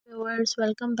viewers,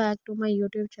 welcome back to my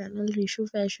YouTube channel Rishu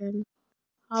Fashion.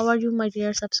 How are you, my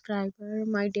dear subscriber,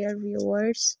 my dear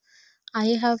viewers? I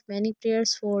have many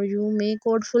prayers for you. May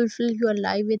God fulfill your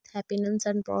life with happiness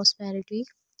and prosperity.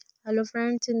 Hello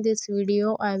friends, in this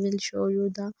video I will show you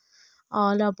the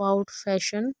all about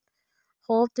fashion.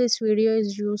 Hope this video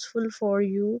is useful for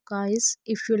you guys.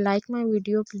 If you like my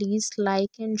video, please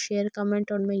like and share,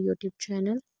 comment on my YouTube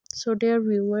channel. So dear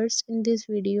viewers, in this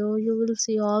video you will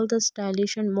see all the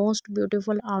stylish and most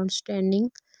beautiful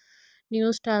outstanding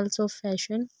new styles of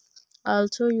fashion.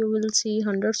 Also you will see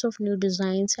hundreds of new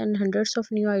designs and hundreds of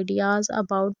new ideas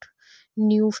about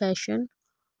new fashion.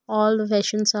 All the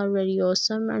fashions are very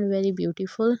awesome and very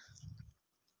beautiful.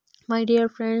 My dear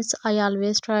friends, I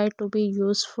always try to be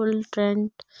useful,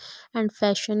 trend and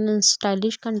fashion and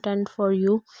stylish content for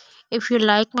you. If you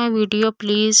like my video,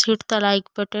 please hit the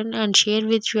like button and share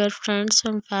with your friends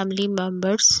and family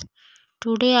members.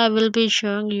 Today I will be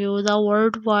showing you the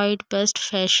worldwide best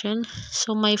fashion.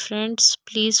 So my friends,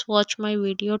 please watch my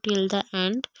video till the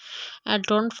end and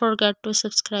don't forget to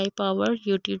subscribe our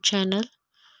YouTube channel.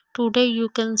 Today you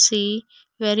can see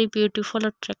very beautiful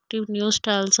attractive new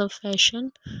styles of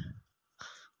fashion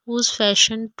whose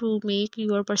fashion to make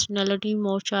your personality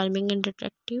more charming and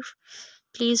attractive.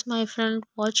 Please my friend,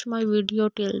 watch my video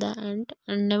till the end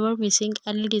and never missing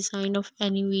any design of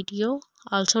any video.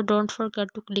 Also don't forget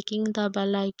to clicking the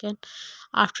bell icon.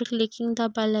 After clicking the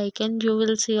bell icon you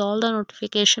will see all the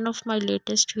notification of my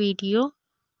latest video.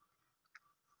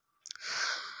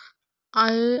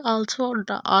 I also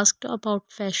asked about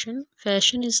fashion.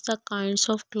 Fashion is the kinds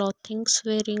of clothing,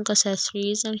 wearing,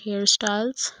 accessories and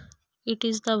hairstyles. It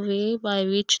is the way by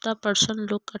which the person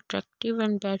look attractive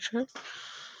and better.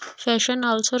 Fashion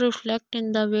also reflect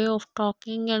in the way of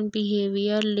talking and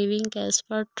behavior, living as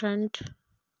per trend.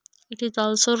 It is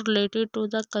also related to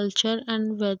the culture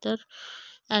and weather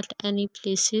at any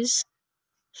places.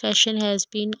 Fashion has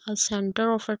been a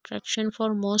center of attraction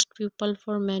for most people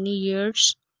for many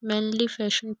years. Mainly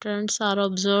fashion trends are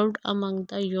observed among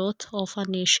the youth of a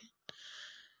nation.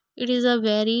 It is a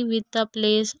vary with the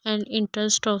place and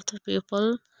interest of the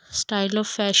people. Style of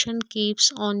fashion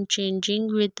keeps on changing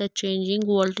with the changing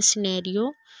world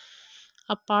scenario.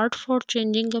 Apart from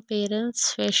changing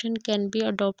appearance, fashion can be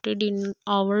adopted in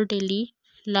our daily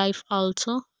life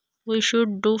also. We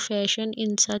should do fashion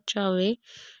in such a way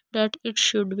that it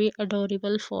should be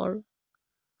adorable for.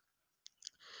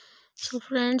 So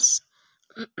friends,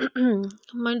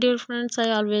 my dear friends,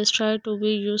 I always try to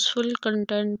be useful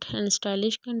content and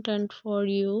stylish content for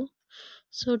you.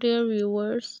 So dear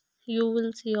viewers, you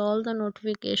will see all the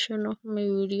notification of my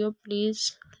video.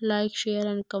 Please like, share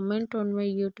and comment on my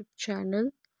YouTube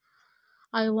channel.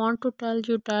 I want to tell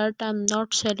you that I'm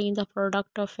not selling the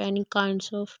product of any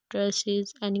kinds of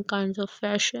dresses, any kinds of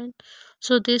fashion.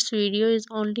 So this video is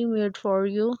only made for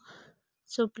you.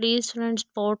 So please friends,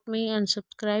 support me and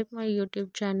subscribe my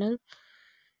YouTube channel.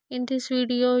 In this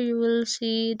video, you will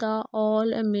see the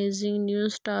all amazing new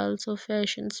styles of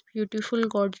fashions, beautiful,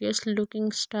 gorgeous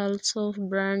looking styles of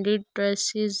branded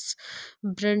dresses,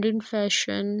 branded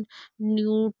fashion,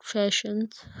 nude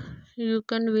fashions. You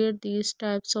can wear these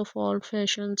types of all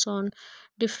fashions on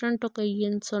different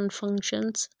occasions, on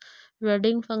functions,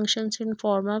 wedding functions,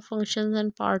 informal functions,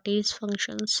 and parties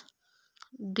functions.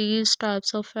 These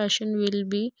types of fashion will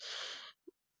be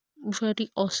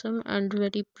very awesome and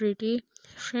very pretty.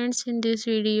 Friends, in this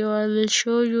video I will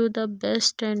show you the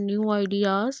best and new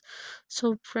ideas.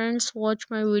 So friends, watch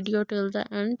my video till the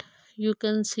end. You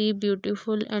can see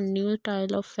beautiful and new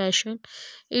style of fashion.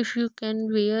 If you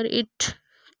can wear it,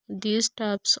 these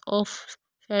types of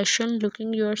fashion,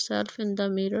 looking yourself in the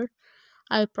mirror,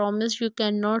 I promise you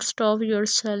cannot stop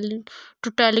yourself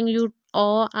to telling you,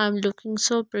 oh, I'm looking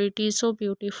so pretty, so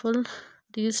beautiful.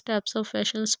 These types of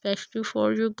fashion especially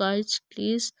for you guys.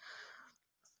 Please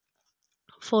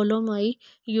follow my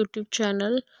YouTube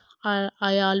channel. I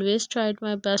always tried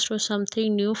my best for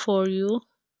something new for you.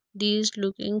 These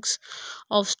lookings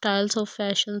of styles of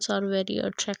fashions are very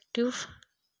attractive.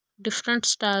 Different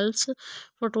styles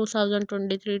for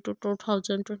 2023 to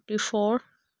 2024.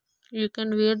 You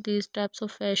can wear these types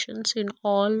of fashions in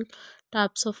all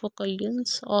types of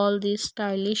occasions. All these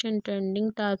stylish and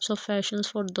trending types of fashions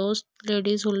for those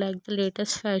ladies who like the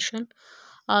latest fashion.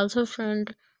 Also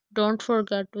friend, don't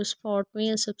forget to support me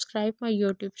and subscribe my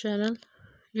YouTube channel.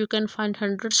 You can find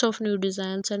hundreds of new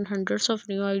designs and hundreds of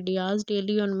new ideas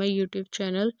daily on my YouTube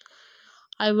channel.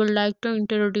 I would like to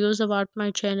introduce about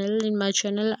my channel. In my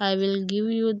channel, I will give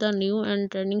you the new and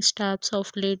trending types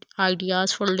of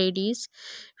ideas for ladies,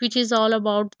 which is all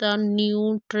about the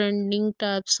new trending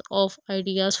types of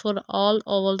ideas for all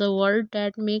over the world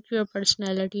that make your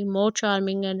personality more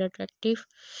charming and attractive.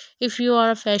 If you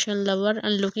are a fashion lover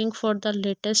and looking for the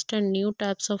latest and new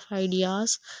types of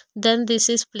ideas, then this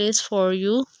is place for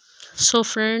you. So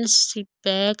friends, sit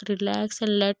back, relax,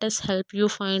 and let us help you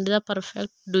find the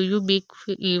perfect do you big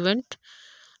event.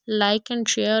 Like and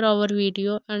share our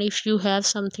video, and if you have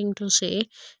something to say,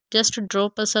 just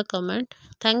drop us a comment.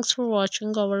 Thanks for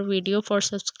watching our video, for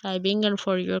subscribing, and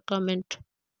for your comment.